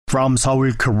From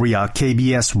Seoul, Korea,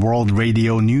 KBS World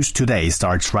Radio News Today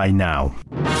starts right now.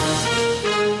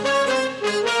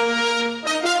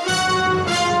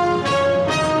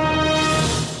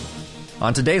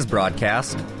 On today's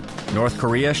broadcast, North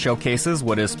Korea showcases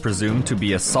what is presumed to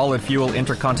be a solid-fuel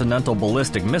intercontinental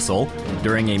ballistic missile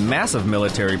during a massive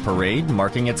military parade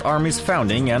marking its army's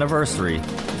founding anniversary.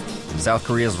 South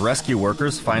Korea's rescue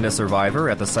workers find a survivor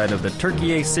at the site of the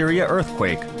Turkey, Syria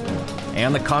earthquake.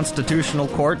 And the Constitutional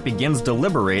Court begins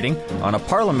deliberating on a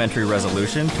parliamentary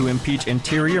resolution to impeach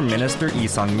Interior Minister Lee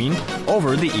Sang-min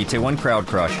over the Itaewon crowd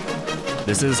crush.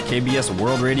 This is KBS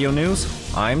World Radio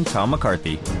News. I'm Tom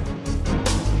McCarthy.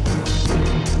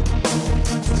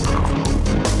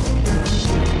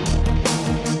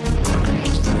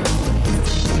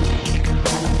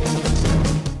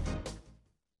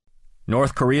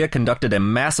 North Korea conducted a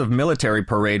massive military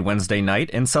parade Wednesday night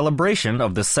in celebration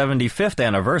of the 75th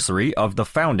anniversary of the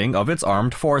founding of its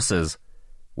armed forces.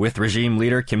 With regime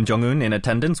leader Kim Jong-un in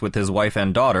attendance with his wife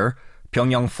and daughter,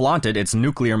 Pyongyang flaunted its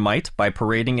nuclear might by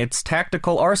parading its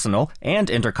tactical arsenal and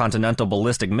intercontinental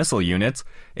ballistic missile units,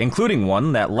 including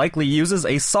one that likely uses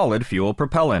a solid-fuel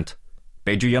propellant.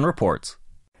 Bae Ju-yeon reports.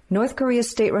 North Korea's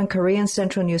state-run Korean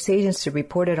Central News Agency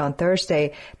reported on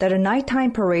Thursday that a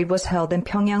nighttime parade was held in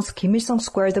Pyongyang's Kim Il-sung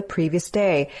Square the previous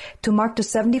day to mark the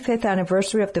 75th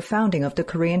anniversary of the founding of the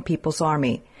Korean People's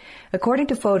Army. According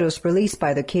to photos released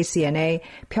by the KCNA,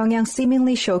 Pyongyang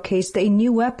seemingly showcased a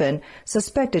new weapon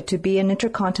suspected to be an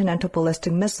intercontinental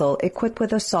ballistic missile equipped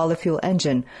with a solid-fuel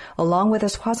engine, along with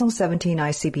its Hwasong-17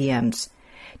 ICBMs.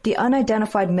 The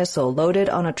unidentified missile loaded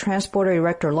on a transporter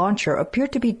erector launcher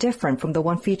appeared to be different from the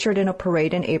one featured in a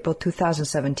parade in April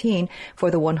 2017 for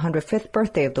the 105th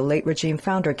birthday of the late regime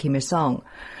founder Kim Il-sung.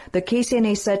 The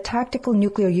KCNA said tactical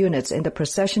nuclear units in the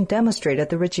procession demonstrated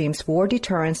the regime's war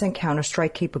deterrence and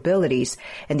counterstrike capabilities,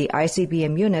 and the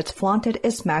ICBM units flaunted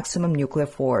its maximum nuclear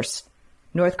force.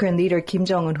 North Korean leader Kim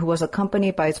Jong-un, who was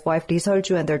accompanied by his wife Lee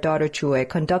Seol-ju and their daughter Ju-ae,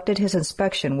 conducted his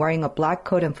inspection wearing a black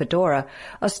coat and fedora,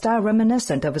 a style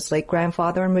reminiscent of his late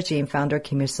grandfather and regime founder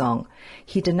Kim Il-sung.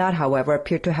 He did not, however,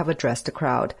 appear to have addressed the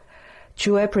crowd.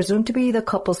 Ju-ae, presumed to be the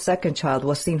couple's second child,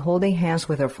 was seen holding hands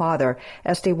with her father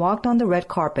as they walked on the red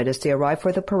carpet as they arrived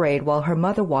for the parade while her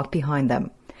mother walked behind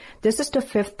them. This is the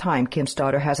fifth time Kim's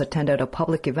daughter has attended a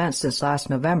public event since last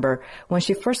November when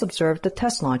she first observed the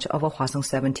test launch of a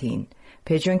Hwasong-17.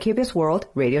 Bae Ju-yeon, KBS World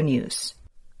Radio News.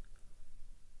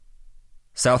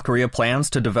 South Korea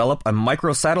plans to develop a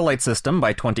microsatellite system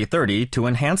by 2030 to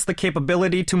enhance the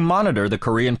capability to monitor the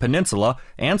Korean peninsula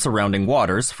and surrounding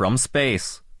waters from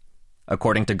space.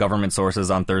 According to government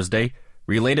sources on Thursday,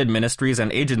 related ministries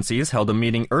and agencies held a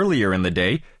meeting earlier in the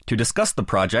day to discuss the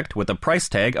project with a price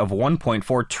tag of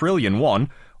 1.4 trillion won,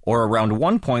 or around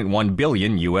 $1.1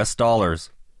 billion US dollars.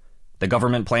 The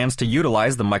government plans to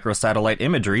utilize the microsatellite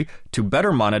imagery to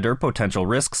better monitor potential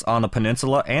risks on the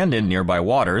peninsula and in nearby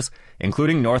waters,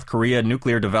 including North Korea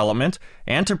nuclear development,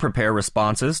 and to prepare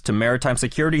responses to maritime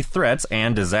security threats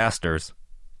and disasters.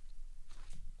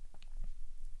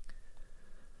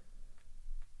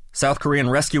 South Korean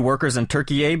rescue workers in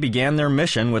Turkey began their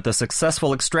mission with the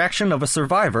successful extraction of a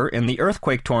survivor in the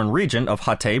earthquake-torn region of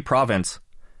Hatay province.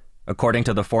 According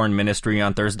to the Foreign Ministry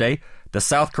on Thursday, the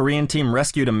South Korean team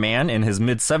rescued a man in his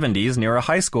mid-70s near a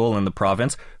high school in the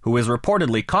province who is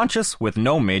reportedly conscious with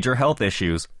no major health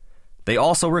issues. They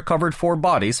also recovered 4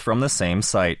 bodies from the same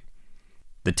site.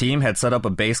 The team had set up a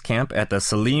base camp at the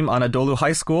Selim Anadolu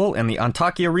High School in the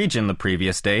Antakya region the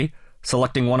previous day,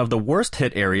 selecting one of the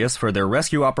worst-hit areas for their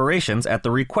rescue operations at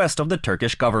the request of the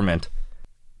Turkish government.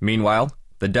 Meanwhile,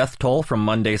 the death toll from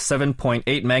Monday's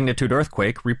 7.8 magnitude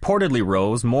earthquake reportedly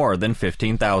rose more than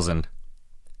 15,000.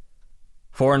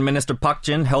 Foreign Minister Pak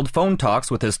Jin held phone talks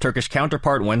with his Turkish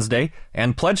counterpart Wednesday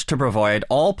and pledged to provide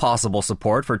all possible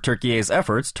support for Turkey's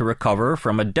efforts to recover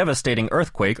from a devastating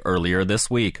earthquake earlier this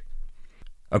week.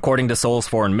 According to Seoul's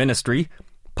foreign ministry,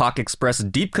 Pak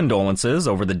expressed deep condolences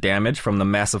over the damage from the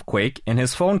massive quake in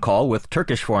his phone call with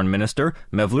Turkish Foreign Minister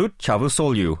Mevlut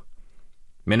Çavuşoğlu.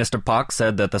 Minister Pak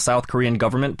said that the South Korean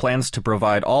government plans to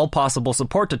provide all possible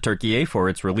support to Turkey for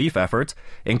its relief efforts,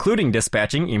 including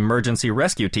dispatching emergency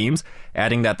rescue teams,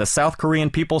 adding that the South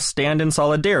Korean people stand in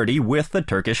solidarity with the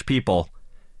Turkish people.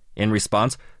 In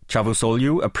response,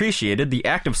 Çavuşoğlu appreciated the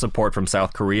active support from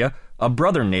South Korea, a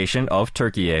brother nation of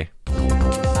Turkey.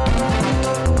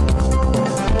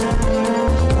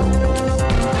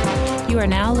 You are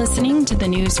now listening to the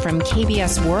news from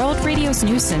KBS World Radio's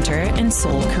News Center in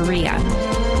Seoul, Korea.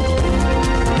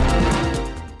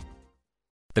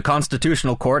 The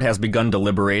Constitutional Court has begun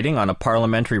deliberating on a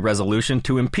parliamentary resolution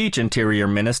to impeach Interior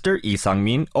Minister Lee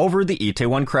Sang-min over the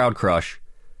Itaewon crowd crush.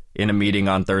 In a meeting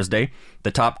on Thursday,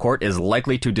 the top court is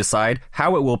likely to decide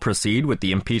how it will proceed with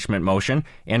the impeachment motion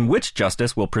and which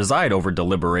justice will preside over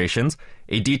deliberations,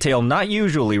 a detail not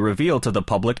usually revealed to the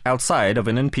public outside of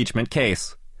an impeachment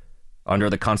case. Under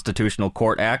the Constitutional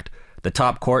Court Act, the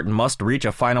top court must reach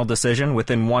a final decision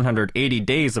within 180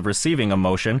 days of receiving a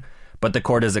motion, but the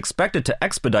court is expected to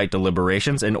expedite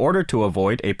deliberations in order to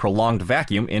avoid a prolonged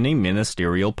vacuum in a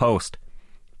ministerial post.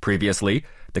 Previously,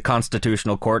 the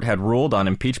Constitutional Court had ruled on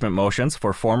impeachment motions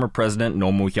for former President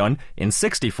Roh Moo-hyun in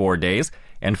 64 days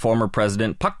and former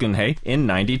President Park Geun-hye in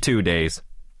 92 days.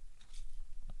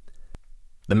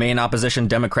 The main opposition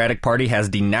Democratic Party has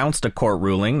denounced a court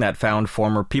ruling that found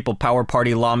former People Power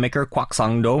Party lawmaker Kwak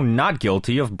Sang-do not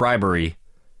guilty of bribery.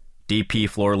 DP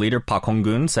floor leader Park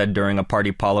Hong-gun said during a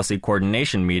party policy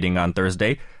coordination meeting on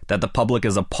Thursday that the public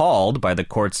is appalled by the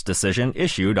court's decision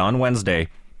issued on Wednesday.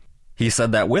 He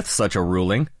said that with such a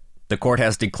ruling, the court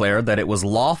has declared that it was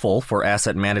lawful for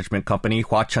asset management company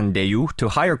Hwacheon Daewoo to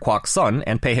hire Kwak's son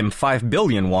and pay him 5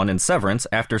 billion won in severance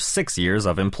after 6 years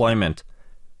of employment.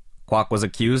 Kwak was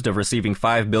accused of receiving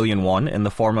 5 billion won in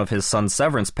the form of his son's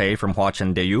severance pay from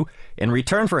Hwacheon Daewoo in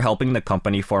return for helping the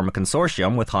company form a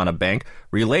consortium with Hana Bank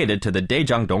related to the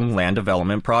Daejang-dong land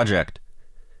development project.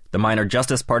 The Minor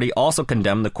Justice Party also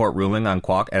condemned the court ruling on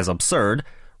Kwak as absurd,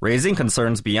 raising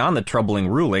concerns beyond the troubling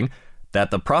ruling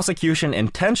that the prosecution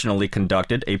intentionally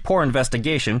conducted a poor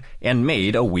investigation and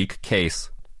made a weak case.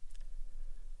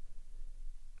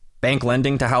 Bank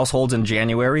lending to households in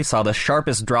January saw the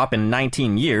sharpest drop in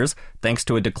 19 years thanks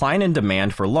to a decline in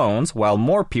demand for loans while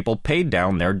more people paid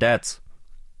down their debts.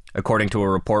 According to a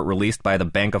report released by the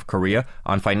Bank of Korea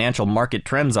on financial market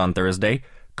trends on Thursday,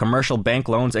 commercial bank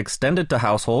loans extended to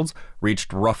households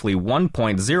reached roughly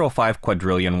 1.05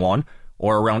 quadrillion won,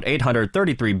 or around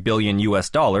 $833 billion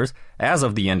as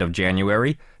of the end of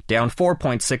January, down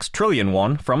 4.6 trillion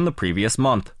won from the previous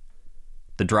month.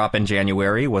 The drop in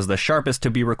January was the sharpest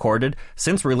to be recorded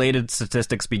since related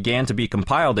statistics began to be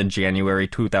compiled in January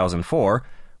 2004,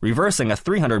 reversing a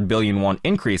 300 billion won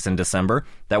increase in December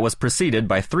that was preceded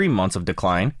by 3 months of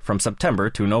decline from September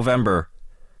to November.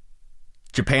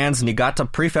 Japan's Niigata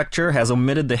Prefecture has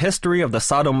omitted the history of the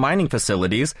Sado mining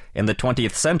facilities in the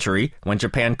 20th century when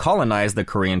Japan colonized the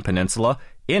Korean peninsula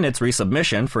in its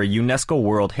resubmission for a UNESCO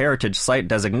World Heritage Site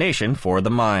designation for the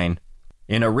mine.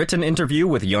 In a written interview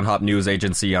with Yonhap News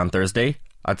Agency on Thursday,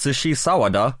 Atsushi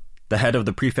Sawada, the head of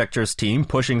the prefecture's team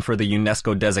pushing for the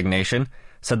UNESCO designation,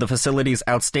 said the facility's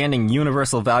outstanding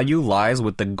universal value lies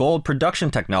with the gold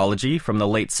production technology from the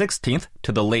late 16th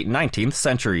to the late 19th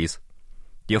centuries.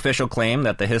 The official claimed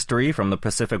that the history from the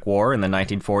Pacific War in the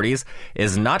 1940s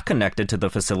is not connected to the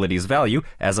facility's value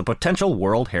as a potential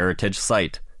World Heritage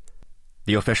Site.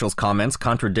 The official's comments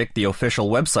contradict the official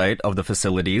website of the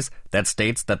facilities that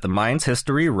states that the mine's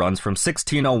history runs from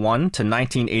 1601 to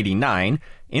 1989,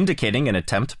 indicating an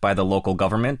attempt by the local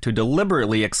government to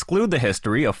deliberately exclude the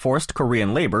history of forced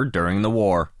Korean labor during the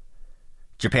war.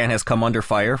 Japan has come under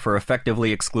fire for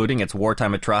effectively excluding its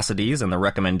wartime atrocities in the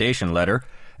recommendation letter,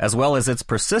 as well as its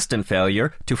persistent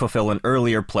failure to fulfill an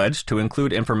earlier pledge to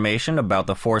include information about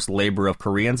the forced labor of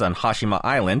Koreans on Hashima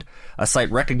Island, a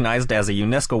site recognized as a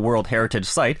UNESCO World Heritage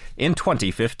Site in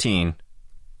 2015.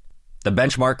 The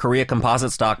benchmark Korea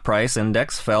Composite Stock Price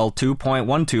Index fell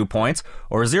 2.12 points,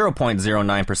 or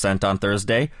 0.09% on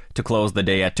Thursday, to close the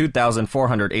day at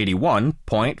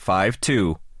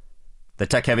 2,481.52. The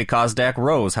tech-heavy Kosdaq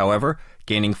rose, however,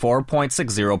 gaining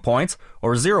 4.60 points,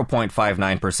 or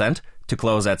 0.59%, to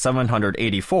close at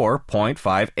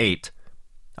 784.58.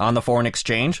 On the foreign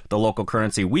exchange, the local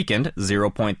currency weakened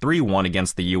 0.31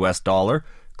 against the U.S. dollar,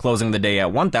 closing the day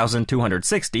at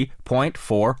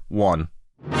 1,260.41.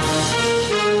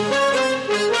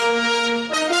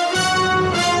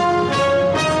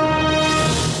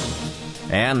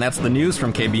 And that's the news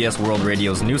from KBS World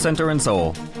Radio's News Center in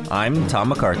Seoul. I'm Tom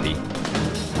McCarthy.